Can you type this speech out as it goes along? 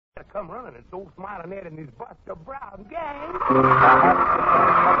Come running, it's old Smiling Ed and his Buster Brown gang. We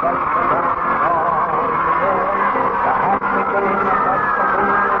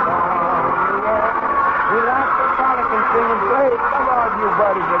like the frolic and singing, hey, come on, you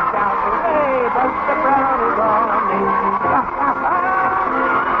buddies, and shouting, hey, Buster Brown is on me.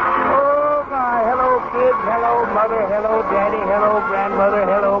 Oh, my, hello, kids, hello, mother, hello, daddy, hello, grandmother,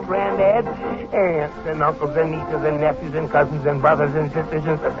 hello, granddad, aunts and uncles and nieces and nephews and cousins and brothers and sisters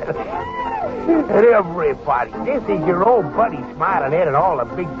and everybody. This is your old buddy Smiling Ed and all the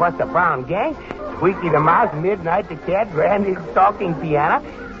big Buster Brown gang. Squeaky the Mouse, Midnight the Cat, Grandy's Talking Piano,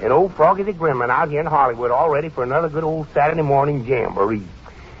 and old Froggy the Gremlin out here in Hollywood, all ready for another good old Saturday morning jamboree.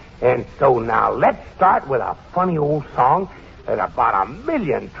 And so now let's start with a funny old song that about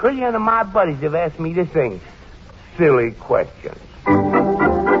 1,000,000,000,000,000 of my buddies have asked me to sing. Silly Questions.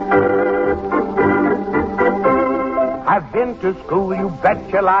 I've been to school, you bet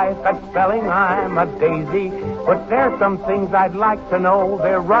your life, at spelling I'm a daisy. But there's some things I'd like to know.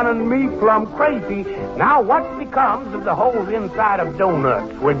 They're running me plumb crazy. Now what becomes of the holes inside of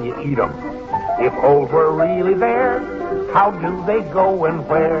donuts when you eat them? If holes were really there, how do they go and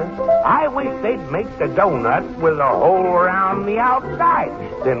where? I wish they'd make the donut with a hole around the outside.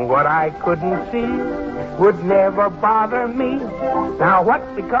 Then what I couldn't see would never bother me. Now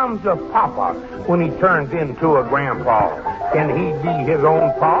what becomes of Papa when he turns into a grandpa? Can he be his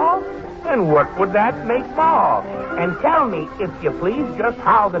own pa? And what would that make Ma? And tell me, if you please, just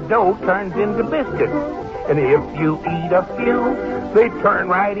how the dough turns into biscuits. And if you eat a few, they turn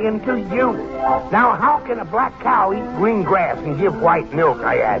right into you. Now, how can a black cow eat green grass and give white milk,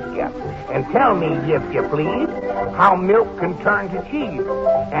 I ask you? And tell me, if you please, how milk can turn to cheese.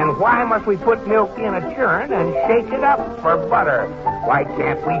 And why must we put milk in a churn and shake it up for butter? Why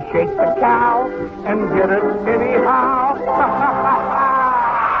can't we shake the cow and get it anyhow?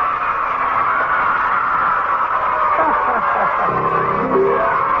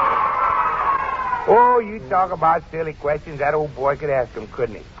 Oh, you talk about silly questions. That old boy could ask them,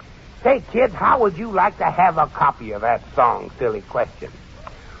 couldn't he? Hey, kids, how would you like to have a copy of that song, Silly Questions?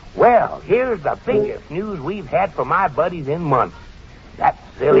 Well, here's the biggest news we've had for my buddies in months. That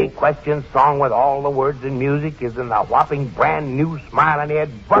Silly Questions song with all the words and music is in the whopping brand new Smiling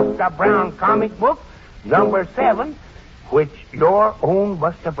Ed Buster Brown comic book, number 7, which your own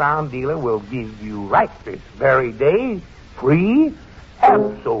Buster Brown dealer will give you right this very day, free,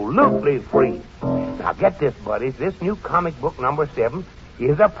 absolutely free. Now get this, buddies. This new comic book, number 7,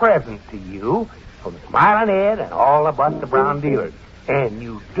 is a present to you from Smiling Ed and all the Buster Brown dealers. And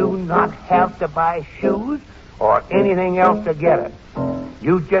you do not have to buy shoes or anything else to get it.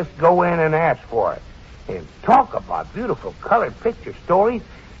 You just go in and ask for it. And talk about beautiful colored picture stories.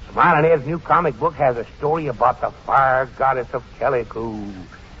 Smiling Ed's new comic book has a story about the fire goddess of Calico.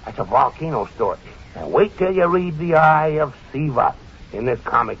 That's a volcano story. And wait till you read The Eye of Siva in this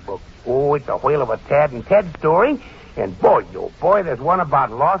comic book. Oh, it's a whale of a Tad and Ted story. And boy, oh boy, there's one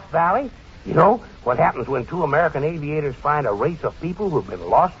about Lost Valley. You know, what happens when 2 American aviators find a race of people who've been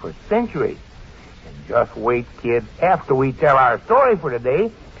lost for centuries. And just wait, kids. After we tell our story for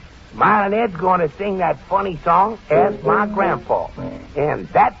today, Smiling Ed's going to sing that funny song, Ask My Grandpa. And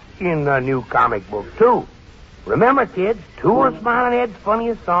that's in the new comic book, too. Remember, kids, 2 of Smiling Ed's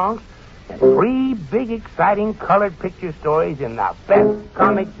funniest songs and 3 big, exciting colored picture stories in the best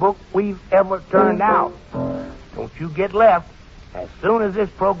comic book we've ever turned out. Don't you get left. As soon as this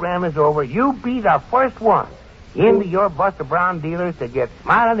program is over, you be the first one into your Buster Brown dealers to get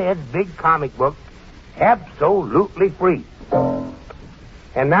Smiling Ed's big comic book absolutely free.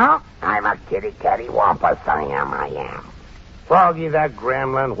 And now, I'm a kitty-catty wampus, I am. Froggy the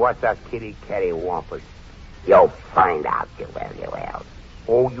Gremlin, what's a kitty-catty wampus? You'll find out, you will.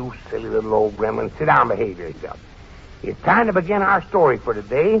 Oh, you silly little old gremlin. Sit down and behave yourself. It's time to begin our story for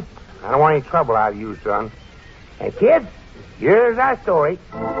today. I don't want any trouble out of you, son. And kids, here's our story.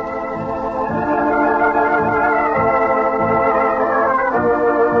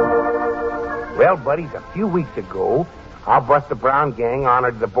 Well, buddies, a few weeks ago, our Buster Brown gang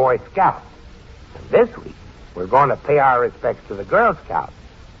honored the Boy Scouts. And this week, we're going to pay our respects to the Girl Scouts.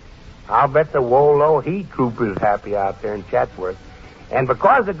 I'll bet the Wolo He Troop is happy out there in Chatsworth. And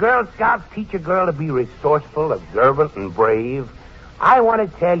because the Girl Scouts teach a girl to be resourceful, observant, and brave, I want to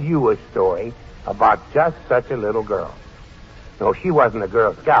tell you a story about just such a little girl. No, she wasn't a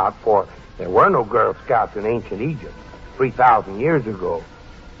Girl Scout, for there were no Girl Scouts in ancient Egypt 3,000 years ago.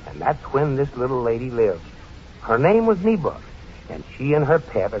 And that's when this little lady lived. Her name was Neba, and she and her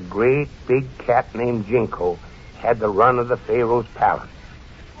pet, a great big cat named Jinko, had the run of the Pharaoh's palace.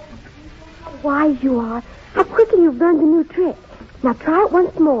 How wise you are. How quickly you've learned the new trick. Now try it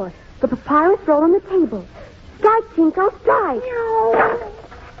once more. The papyrus roll on the table. Strike, Jinko, strike. No.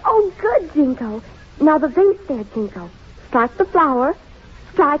 Oh, good, Jinko. Now the vase there, Jinko. Strike the flower.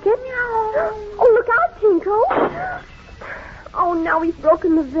 Strike it. No. Oh, look out, Jinko. Oh, now he's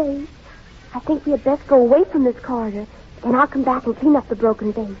broken the vase. I think we had best go away from this corridor, and I'll come back and clean up the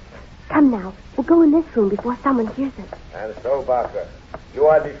broken vase. Come now. We'll go in this room before someone hears us. And so, Barker, you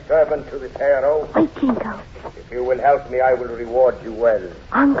are disturbing to the pharaoh? Wait, Jinko. If you will help me, I will reward you well.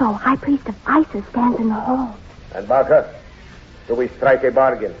 Anko, High Priest of Isis, stands in the hall. And, Barker, do we strike a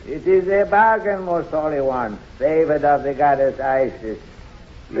bargain? It is a bargain, most holy one, favored of the goddess Isis.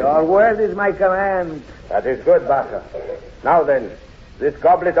 Your word is my command. That is good, Barker. Now then, this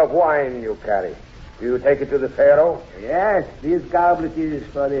goblet of wine you carry, do you take it to the pharaoh? Yes, this goblet is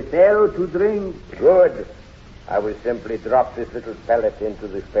for the pharaoh to drink. Good. I will simply drop this little pellet into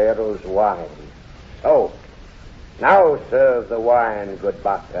the pharaoh's wine. So, now serve the wine, good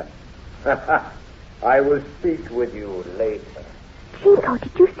Barker. I will speak with you later. Jinko,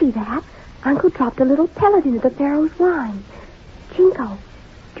 did you see that? Uncle dropped a little pellet into the pharaoh's wine. Jinko,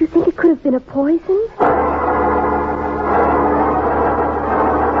 do you think it could have been a poison?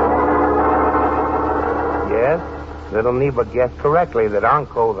 Yes, little Neva guessed correctly that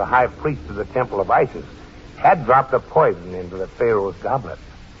Anko, the high priest of the temple of Isis, had dropped a poison into the pharaoh's goblet.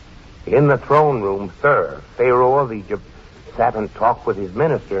 In the throne room, Sir, Pharaoh of Egypt, sat and talked with his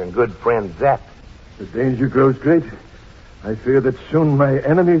minister and good friend Zet. The danger grows great. I fear that soon my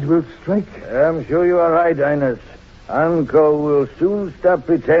enemies will strike. I'm sure you are right, Highness. Anko will soon stop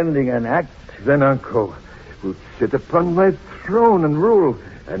pretending and act. Then Anko will sit upon my throne and rule,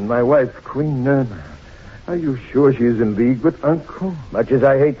 and my wife, Queen Nirna. Are you sure she is in league with Anko? Much as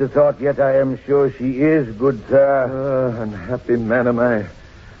I hate the thought, yet I am sure she is, good sir. Unhappy man am I.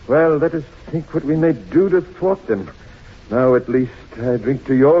 Well, let us think what we may do to thwart them. Now, at least, I drink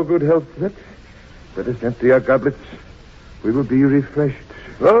to your good health, Zet. Let us empty our goblets. We will be refreshed.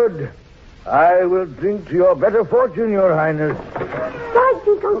 Good. I will drink to your better fortune, your highness. Strike,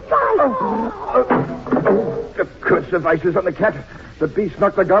 Jinko, strike! The curse of Isis on the cat. The beast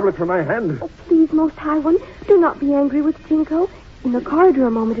knocked the goblet from my hand. Oh, please, Most High One, do not be angry with Jinko. In the corridor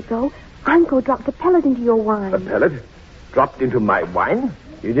a moment ago, Anko dropped a pellet into your wine. A pellet? Dropped into my wine?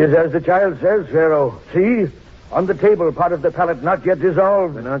 It is as the child says, Pharaoh. See? On the table, part of the pellet not yet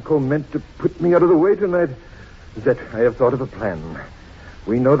dissolved. And Anko meant to put me out of the way tonight. Zet, I have thought of a plan.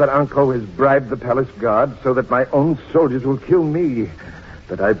 We know that Anko has bribed the palace guard so that my own soldiers will kill me.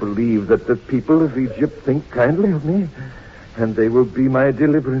 But I believe that the people of Egypt think kindly of me, and they will be my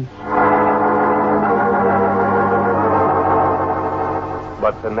deliverance.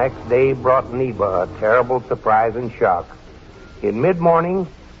 But the next day brought Neba a terrible surprise and shock. In mid-morning,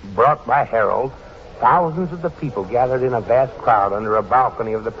 brought by heralds, thousands of the people gathered in a vast crowd under a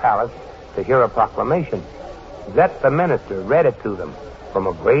balcony of the palace to hear a proclamation. Zet, the minister, read it to them from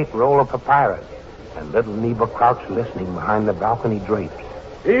a great roll of papyrus, and little Neba crouched listening behind the balcony drapes.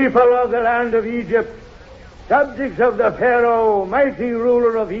 People of the land of Egypt, subjects of the Pharaoh, mighty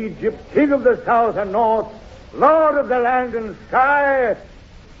ruler of Egypt, king of the south and north, lord of the land and sky,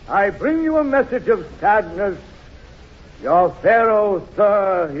 I bring you a message of sadness. Your Pharaoh,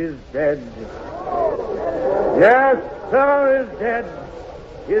 sir, is dead. Yes, sir, is dead.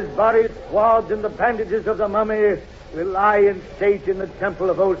 His body, swathed in the bandages of the mummy, will lie in state in the temple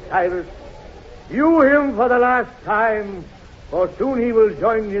of Osiris. View him for the last time, for soon he will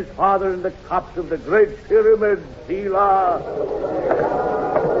join his father in the tops of the great pyramid, Selah.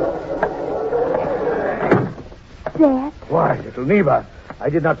 Zet, Why, little Neva, I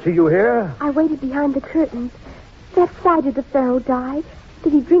did not see you here. I waited behind the curtains. Zet, why did the pharaoh die?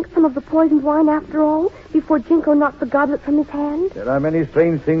 Did he drink some of the poisoned wine after all, before Jinko knocked the goblet from his hand? There are many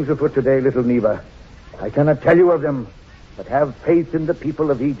strange things afoot today, little Neva. I cannot tell you of them, but have faith in the people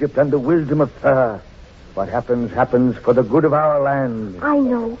of Egypt and the wisdom of Sir. What happens, happens for the good of our land. I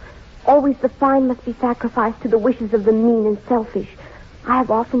know. Always the fine must be sacrificed to the wishes of the mean and selfish. I have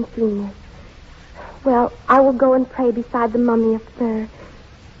often seen this. Well, I will go and pray beside the mummy of Sir.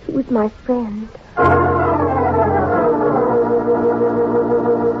 He was my friend.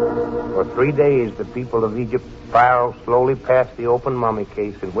 For 3 days, the people of Egypt filed slowly past the open mummy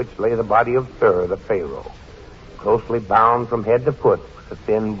case in which lay the body of Sir, the Pharaoh, closely bound from head to foot with a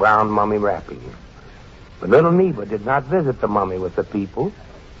thin brown mummy wrapping. But little Neva did not visit the mummy with the people.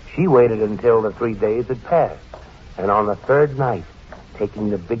 She waited until the 3 days had passed, and on the third night, taking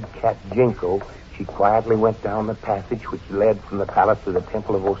the big cat Jinko, she quietly went down the passage which led from the palace to the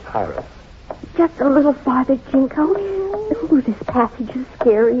temple of Osiris. Just a little farther, Jinko. Ooh, this passage is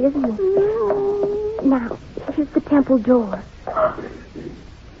scary, isn't it? Now, here's the temple door.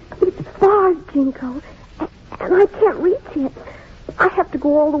 It's far, Jinko, and I can't reach it. I have to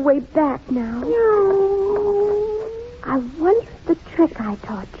go all the way back now. I wonder the trick I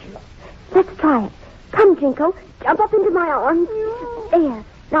taught you. Let's try it. Come, Jinko. Jump up into my arms. There.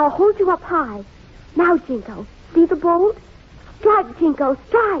 Now I'll hold you up high. Now, Jinko. See the bolt? Strike, Jinko.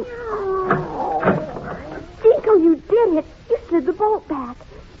 Strike. Jinko, you did it. You slid the bolt back.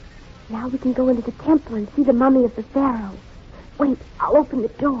 Now we can go into the temple and see the mummy of the pharaoh. Wait, I'll open the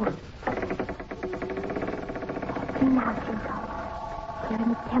door. See now, Jinko. We're in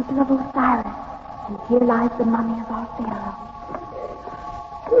the temple of Osiris, and here lies the mummy of our pharaoh.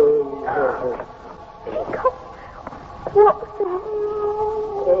 Jinko, what was that?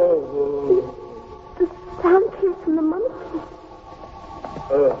 The sound came from the mummy cave.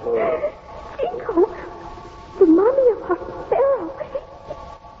 Jinko, the mummy of our pharaoh.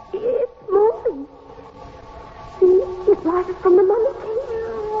 It's moving. See, it rises from the mummy cave.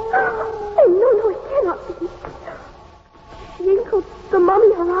 Oh, no, it cannot be. Jinko, the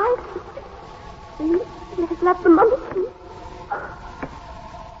mummy arrives. See, it has left the mummy cave.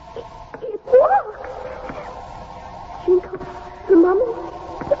 It walks. Jinko, the mummy,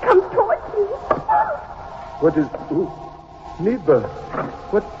 it comes towards me. What is... Neba,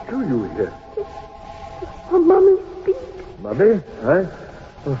 what do you here? The mummy speaks. Mummy?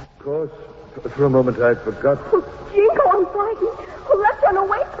 Of course. For a moment I forgot. Oh, Jinko, I'm frightened. Oh, let's run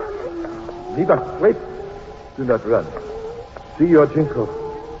away from him. Neba, wait. Do not run. See your Jinko.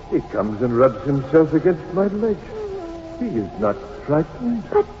 He comes and rubs himself against my legs. He is not frightened.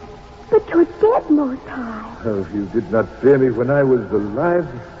 But you're dead, Most High. Oh, if you did not fear me when I was alive,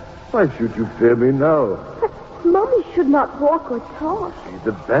 why should you fear me now? But mummies should not walk or talk. See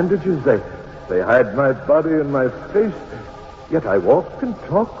the bandages, they hide my body and my face. Yet I walk and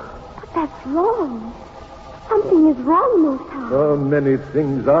talk. But that's wrong. Something is wrong, Most High. Oh, many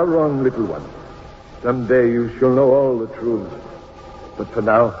things are wrong, little one. Someday you shall know all the truths. But for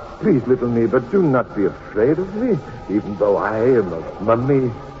now, please, little Neba, do not be afraid of me, even though I am a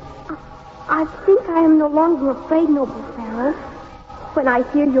mummy. I think I am no longer afraid, noble Pharaoh. When I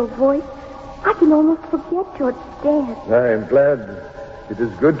hear your voice, I can almost forget you're dead. I am glad. It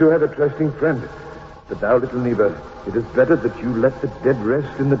is good to have a trusting friend. But now, little Neba, it is better that you let the dead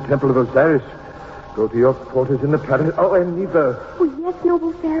rest in the temple of Osiris. Go to your quarters in the palace. Oh, and Neba. Oh, yes,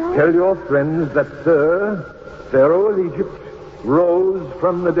 noble Pharaoh. Tell your friends that Pharaoh of Egypt, rose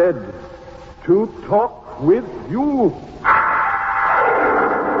from the dead to talk with you.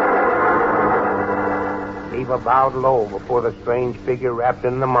 Neba bowed low before the strange figure wrapped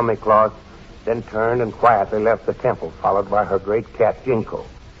in the mummy cloth, then turned and quietly left the temple, followed by her great cat, Jinko.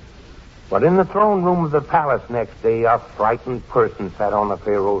 But in the throne room of the palace next day, a frightened person sat on the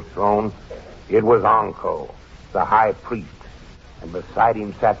Pharaoh's throne. It was Anko, the high priest, and beside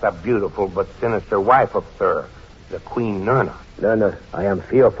him sat the beautiful but sinister wife of Thur, the Queen Nurna. Nurna, I am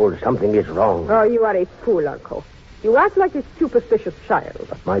fearful something is wrong. Oh, you are a fool, Uncle. You act like a superstitious child.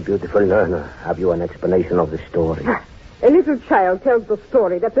 But my beautiful Nurna, have you an explanation of the story? A little child tells the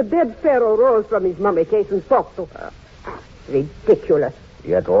story that the dead Pharaoh rose from his mummy case and spoke to her. Ridiculous.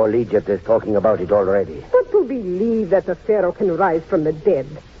 Yet all Egypt is talking about it already. But to believe that the Pharaoh can rise from the dead.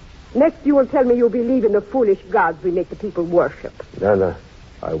 Next you will tell me you believe in the foolish gods we make the people worship. Nurna,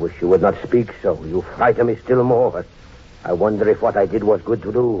 I wish you would not speak so. You frighten me still more. I wonder if what I did was good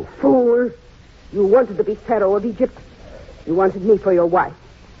to do. Fool. You wanted to be Pharaoh of Egypt. You wanted me for your wife.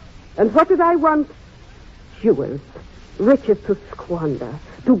 And what did I want? Jewels. Riches to squander.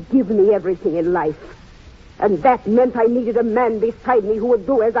 To give me everything in life. And that meant I needed a man beside me who would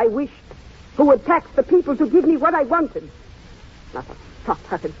do as I wished. Who would tax the people to give me what I wanted. Not a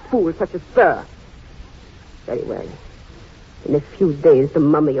soft-hearted fool such as Thur. Very well. In a few days, the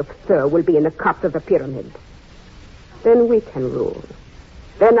mummy of Thur will be in the copse of the pyramid. Then we can rule.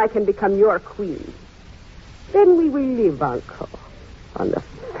 Then I can become your queen. Then we will live, Uncle, on the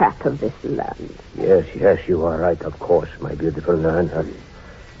fat of this land. Yes, you are right, of course, my beautiful Nurna.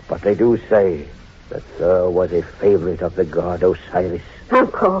 But they do say that Thur was a favorite of the god Osiris.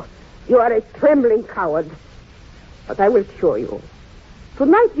 Uncle, you are a trembling coward. But I will show you.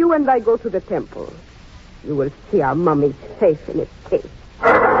 Tonight you and I go to the temple. You will see our mummy safe in its case.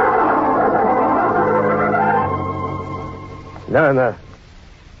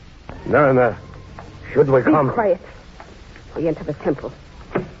 Nurna, should we come? Be quiet. We enter the temple.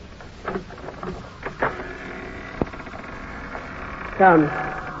 Come,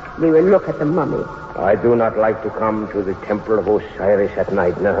 we will look at the mummy. I do not like to come to the temple of Osiris at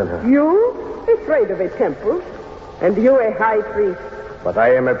night, Nurna. You? Afraid of a temple? And you a high priest? But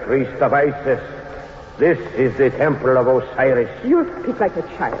I am a priest of Isis, This is the temple of Osiris. You speak like a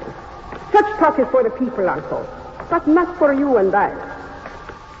child. Such talk is for the people, Uncle, but not for you and I.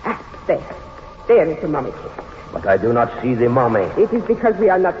 There is the mummy case. But I do not see the mummy. It is because we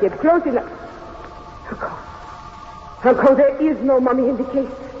are not yet close enough. Uncle, there is no mummy in the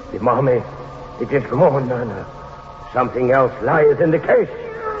case. The mummy, it is gone, Nana. Something else lies in the case.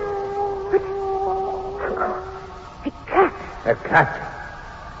 But, Uncle, a cat. A cat.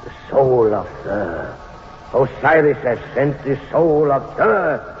 The soul of fur. Osiris has sent the soul of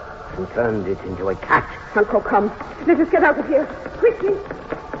fur and turned it into a cat. Uncle, come. Let us get out of here. Quickly.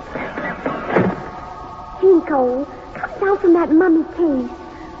 Jinko, come down from that mummy cave.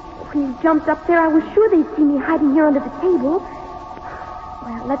 When you jumped up there, I was sure they'd see me hiding here under the table.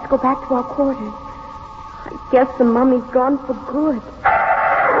 Well, let's go back to our quarters. I guess the mummy's gone for good.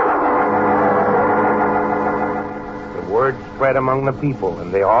 The word spread among the people,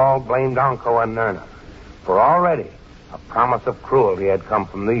 and they all blamed Anko and Nurna. For already a promise of cruelty had come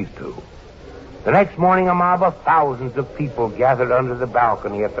from these two. The next morning, a mob of thousands of people gathered under the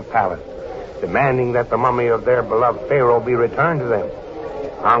balcony at the palace, demanding that the mummy of their beloved Pharaoh be returned to them.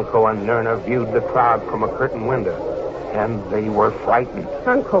 Anko and Nurna viewed the crowd from a curtained window, and they were frightened.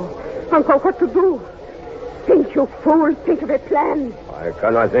 Uncle, what to do? Think, you fools, think of a plan. I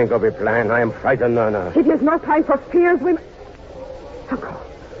cannot think of a plan. I am frightened, Nurna. It is no time for fears, women. Uncle,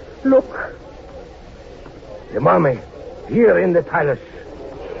 look. The mummy, here in the palace.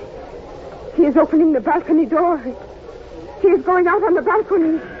 He is opening the balcony door. He is going out on the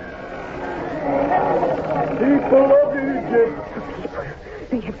balcony. People of Egypt.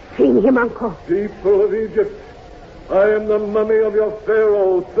 They have seen him, Uncle. People of Egypt. I am the mummy of your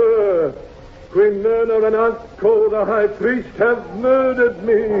Pharaoh, sir. Queen Nurna and Anko, the high priest, have murdered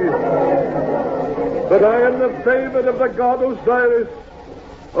me. But I am the favorite of the god Osiris.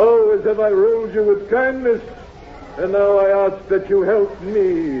 Always have I ruled you with kindness, and now I ask that you help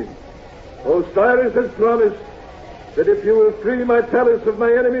me. Osiris has promised that if you will free my palace of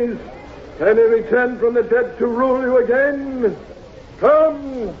my enemies, I may return from the dead to rule you again.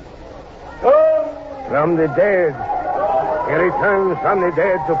 Come! From the dead. He returns from the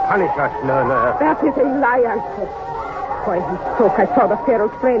dead to punish us, Nurna. That is a lie, Uncle. While he spoke, I saw the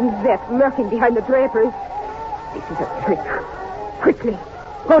Pharaoh's friend, Zet, lurking behind the draperies. This is a trick. Quickly,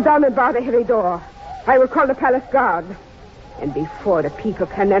 go down and bar the heavy door. I will call the palace guard. And before the people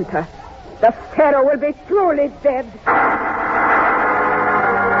can enter, the Pharaoh will be truly dead.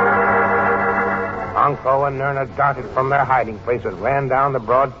 Anko and Nurna darted from their hiding place and ran down the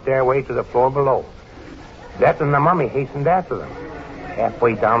broad stairway to the floor below. Zet and the mummy hastened after them.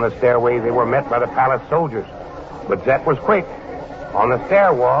 Halfway down the stairway, they were met by the palace soldiers. But Zet was quick. On the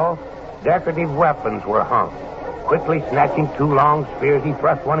stair wall, decorative weapons were hung. Quickly snatching two long spears, he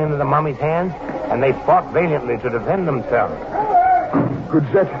thrust one into the mummy's hands, and they fought valiantly to defend themselves. Good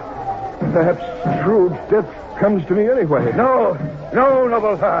Zet. Perhaps true death comes to me anyway. No,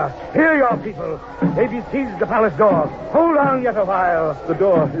 noble sir. Hear your people. They besiege the palace door. Hold on yet a while. The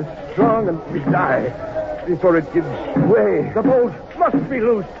door is strong, and we die before it gives way. The bolt must be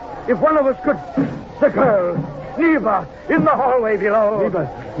loosed. If one of us could... The girl, Neva, in the hallway below.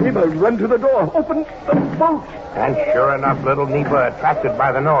 Neva, run to the door. Open the bolt. And sure enough, little Neva, attracted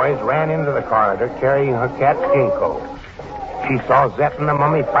by the noise, ran into the corridor carrying her cat, Jinko. She saw Zet and the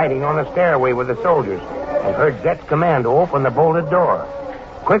mummy fighting on the stairway with the soldiers and heard Zet's command to open the bolted door.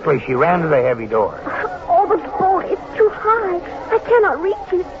 Quickly, she ran to the heavy door. Oh, the bolt is too high. I cannot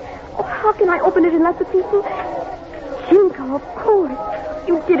reach it. Oh, how can I open it unless the people... Jinko, of course.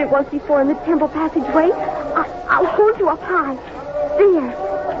 You did it once before in the temple passageway. I'll hold you up high. There.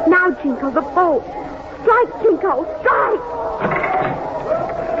 Now, Jinko, the bolt. Strike, Jinko, strike!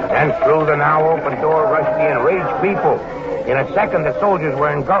 And through the now open door rushed the enraged people. In a second, the soldiers were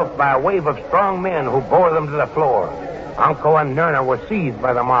engulfed by a wave of strong men who bore them to the floor. Anko and Nurna were seized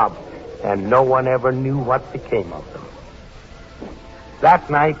by the mob, and no one ever knew what became of them. That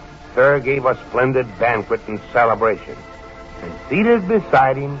night, Sir gave a splendid banquet and celebration. And seated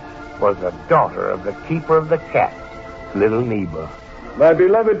beside him was the daughter of the keeper of the cats, little Neba. My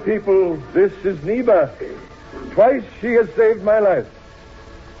beloved people, this is Neba. Twice she has saved my life,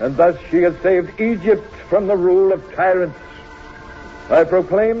 and thus she has saved Egypt from the rule of tyrants. I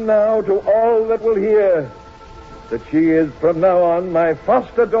proclaim now to all that will hear that she is from now on my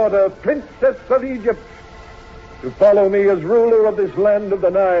foster daughter, Princess of Egypt, to follow me as ruler of this land of the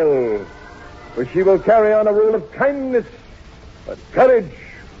Nile, where she will carry on a rule of kindness, and courage,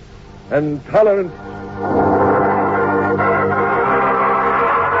 and tolerance. Yes,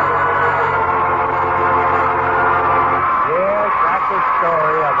 that's the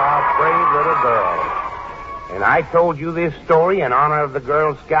story of our brave little girl. I told you this story in honor of the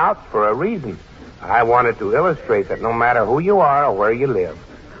Girl Scouts for a reason. I wanted to illustrate that no matter who you are or where you live,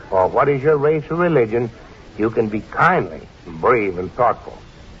 or what is your race or religion, you can be kindly, brave, and thoughtful.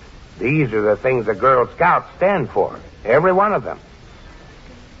 These are the things the Girl Scouts stand for, every one of them.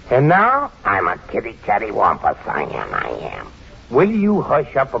 And now, I'm a kitty-catty wampus, I am. Will you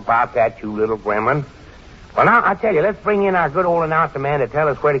hush up about that, you little gremlin? Well, now, I tell you, let's bring in our good old announcer man to tell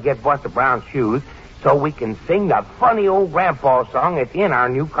us where to get Buster Brown's shoes so we can sing the funny old grandpa song that's in our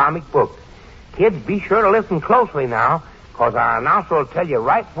new comic book. Kids, be sure to listen closely now, because our announcer will tell you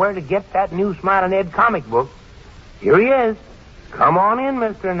right where to get that new Smiling Ed comic book. Here he is. Come on in,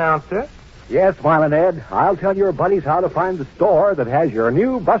 Mr. Announcer. Yes, Smiling Ed, I'll tell your buddies how to find the store that has your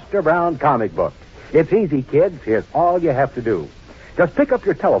new Buster Brown comic book. It's easy, kids. Here's all you have to do. Just pick up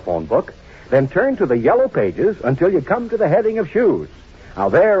your telephone book, then turn to the yellow pages until you come to the heading of shoes. Now,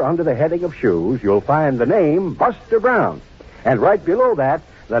 there, under the heading of shoes, you'll find the name Buster Brown. And right below that,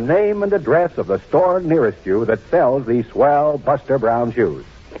 the name and address of the store nearest you that sells these swell Buster Brown shoes.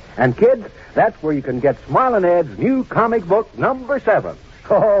 And, kids, that's where you can get Smiling Ed's new comic book, number 7.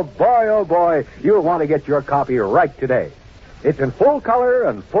 Oh, boy, you'll want to get your copy right today. It's in full color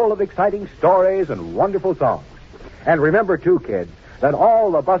and full of exciting stories and wonderful songs. And remember, too, kids, that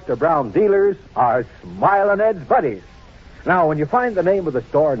all the Buster Brown dealers are Smiling Ed's buddies. Now, when you find the name of the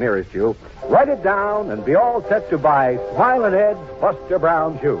store nearest you, write it down and be all set to buy Smiling Ed's Buster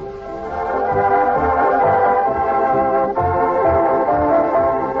Brown shoes.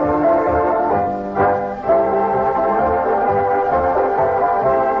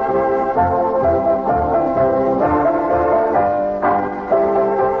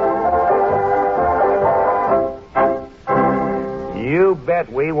 You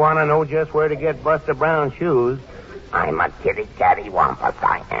bet we want to know just where to get Buster Brown shoes. I'm a kitty-catty wampus,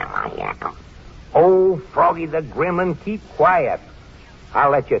 I am. Oh, Froggy the Gremlin, keep quiet. I'll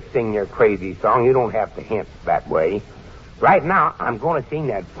let you sing your crazy song. You don't have to hint that way. Right now, I'm going to sing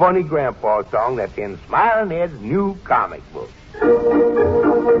that funny grandpa song that's in Smiling Ed's new comic book.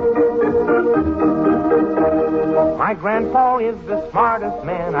 My grandpa is the smartest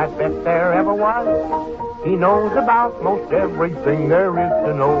man I bet there ever was. He knows about most everything there is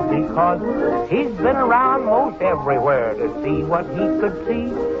to know because he's been around most everywhere to see what he could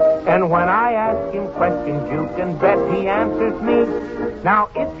see. And when I ask him questions, you can bet he answers me. Now,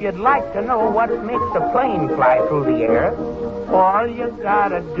 if you'd like to know what makes a plane fly through the air, all you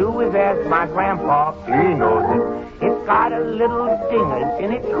gotta do is ask my grandpa. He knows it. It's got a little stinger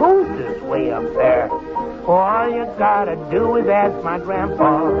in its hoses way up there. All you gotta do is ask my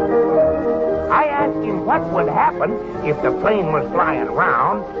grandpa. I asked him what would happen if the plane was flying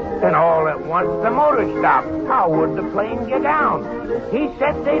around, and all at once the motor stopped. How would the plane get down? He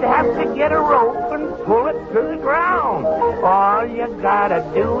said they'd have to get a rope and pull it to the ground. All you gotta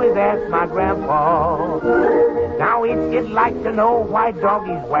do is ask my grandpa. Now, if you'd like to know why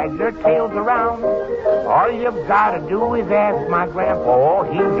doggies wag their tails around, all you've gotta do is ask my grandpa. Oh,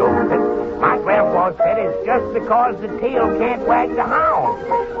 he knows it. My grandpa said it's just because the tail can't wag the hound.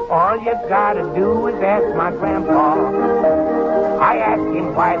 All you gotta do is ask my grandpa. I asked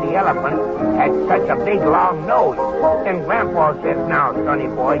him why the elephant had such a big long nose. And Grandpa says, now, sonny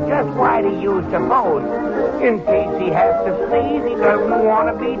boy, just why do you suppose? In case he has to sneeze, he doesn't want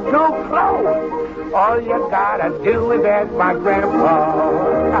to be too close. All you gotta do is ask my grandpa.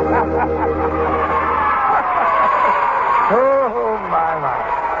 Oh, my.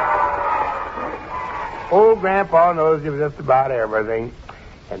 Old Grandpa knows just about everything.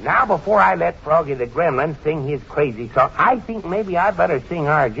 And now, before I let Froggy the Gremlin sing his crazy song, I think maybe I better sing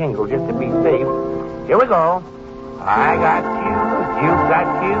our jingle just to be safe. Here we go. I got shoes, you've got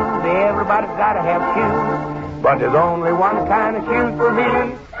shoes, everybody's got to have shoes. But there's only one kind of shoes for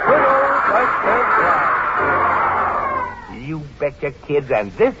men. You betcha, kids,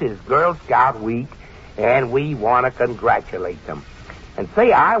 and this is Girl Scout Week, and we want to congratulate them. And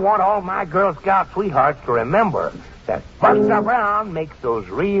say, I want all my Girl Scout sweethearts to remember that Buster Brown makes those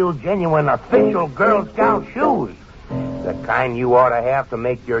real, genuine, official Girl Scout shoes. The kind you ought to have to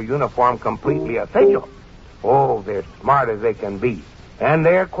make your uniform completely official. Oh, they're smart as they can be. And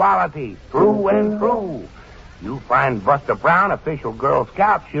they're quality, through and through. You find Buster Brown official Girl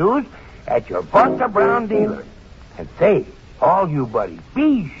Scout shoes at your Buster Brown dealer. And say, all you buddies,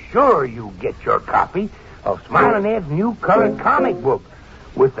 be sure you get your copy of Smiling Ed's new colored comic book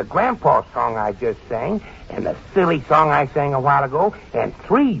with the grandpa song I just sang and the silly song I sang a while ago and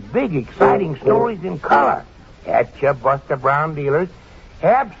 3 big exciting stories in color at your Buster Brown dealers,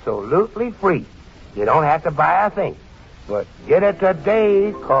 absolutely free. You don't have to buy a thing. But get it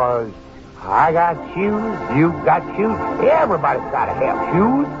today, 'cause I got shoes, you've got shoes, everybody's got to have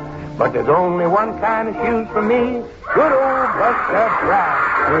shoes. But there's only one kind of shoes for me. Good old Buster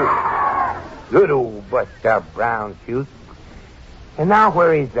Brown shoes. Good old Buster Brown shoes. And now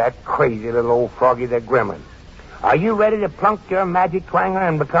where is that crazy little old Froggy the Gremlin? Are you ready to plunk your magic twanger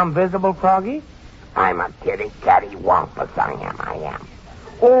and become visible, Froggy? I'm a kitty-catty wampus, I am.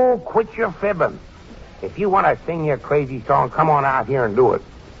 Oh, quit your fibbing. If you want to sing your crazy song, come on out here and do it.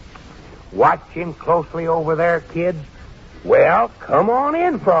 Watch him closely over there, kids. Well, come on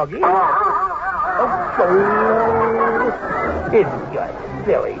in, Froggy. Oh, it's just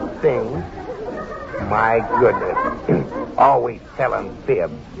silly things. My goodness. Always telling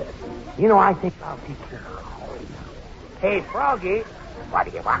fibs. You know, I think I'll teach you. Hey, Froggy. What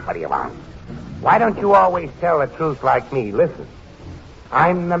do you want? Why don't you always tell the truth like me? Listen.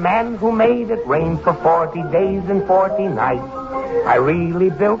 I'm the man who made it rain for 40 days and 40 nights. I really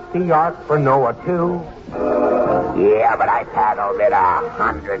built the ark for Noah, too. Yeah, but I paddled it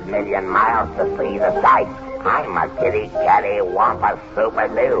 100 million miles to see the sights. I'm a kitty-catty wampa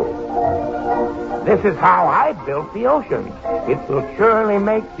super-doo. This is how I built the ocean. It will surely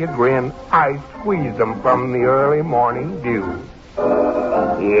make you grin. I squeeze them from the early morning dew.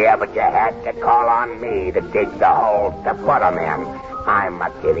 Yeah, but you had to call on me to dig the holes to put them in. I'm a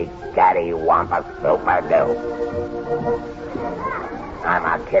kitty-catty wampa super-doo. I'm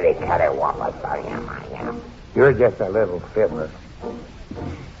a kitty-catty wampa, I am. You're just a little fiddler.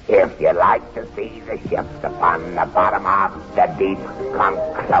 If you like to see the ships upon the bottom of the deep, come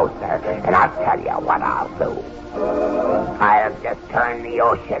closer, and I'll tell you what I'll do. I'll just turn the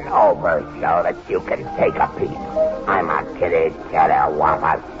ocean over so that you can take a peek. I'm a kitty-catty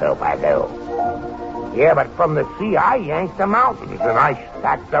wampa super-doo. Yeah, but from the sea I yanked the mountains and I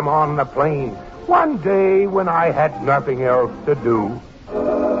stacked them on the plain. One day when I had nothing else to do.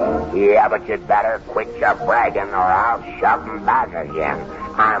 Yeah, but you'd better quit your bragging or I'll shove 'em back again.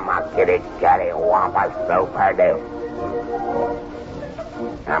 I'm a kitty-catty wampa super-doo.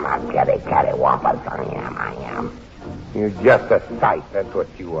 I'm a kitty-catty wampa, I am. You're just a sight, that's what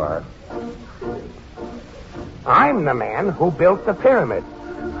you are. I'm the man who built the pyramid.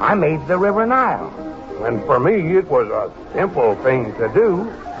 I made the River Nile. And for me, it was a simple thing to do.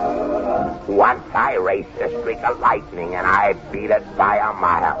 Once I raced a streak of lightning and I beat it by a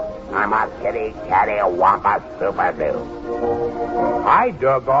mile. I'm a kitty-catty wampa super-doo. I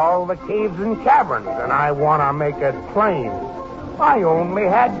dug all the caves and caverns and I want to make it plain. I only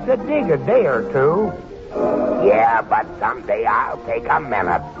had to dig a day or two. Yeah, but someday I'll take a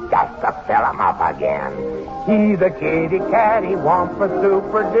minute just to fill 'em up again. He's a kitty-catty wampa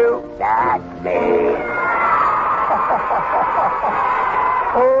super-doo. That's me.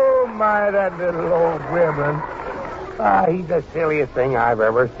 Oh, my, that little old gremlin. He's the silliest thing I've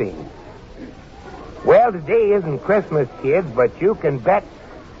ever seen. Well, today isn't Christmas, kids, but you can bet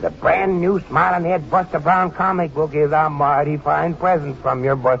the brand new Smiling Head Buster Brown comic book is a mighty fine present from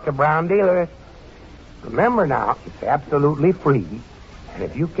your Buster Brown dealers. Remember now, it's absolutely free. And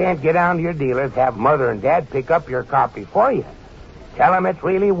if you can't get down to your dealers, have Mother and Dad pick up your copy for you. Tell them it's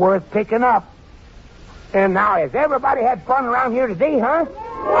really worth picking up. And now, has everybody had fun around here today, huh?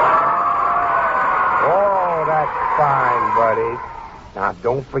 Oh, that's fine, buddy. Now,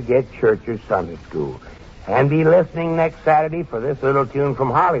 don't forget church or Sunday school. And be listening next Saturday for this little tune from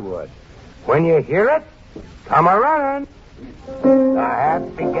Hollywood. When you hear it, come a-running. The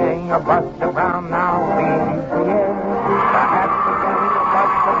happy gang of Buster Brown now leaves the air. The happy gang of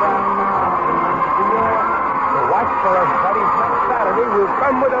Buster Brown now leaves the air. So watch for us, buddies, next Saturday. We'll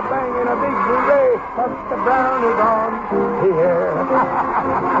come with a bang and a big hooray. Buster Brown is on the air.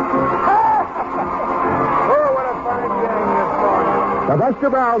 Oh, what a fine gang this morning. The Buster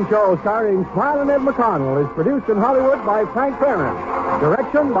Brown Show, starring Smiling Ed McConnell, is produced in Hollywood by Frank Barron.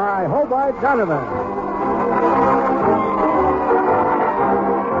 Direction by Hobart Donovan.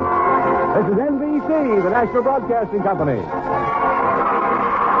 This is NBC, the National Broadcasting Company.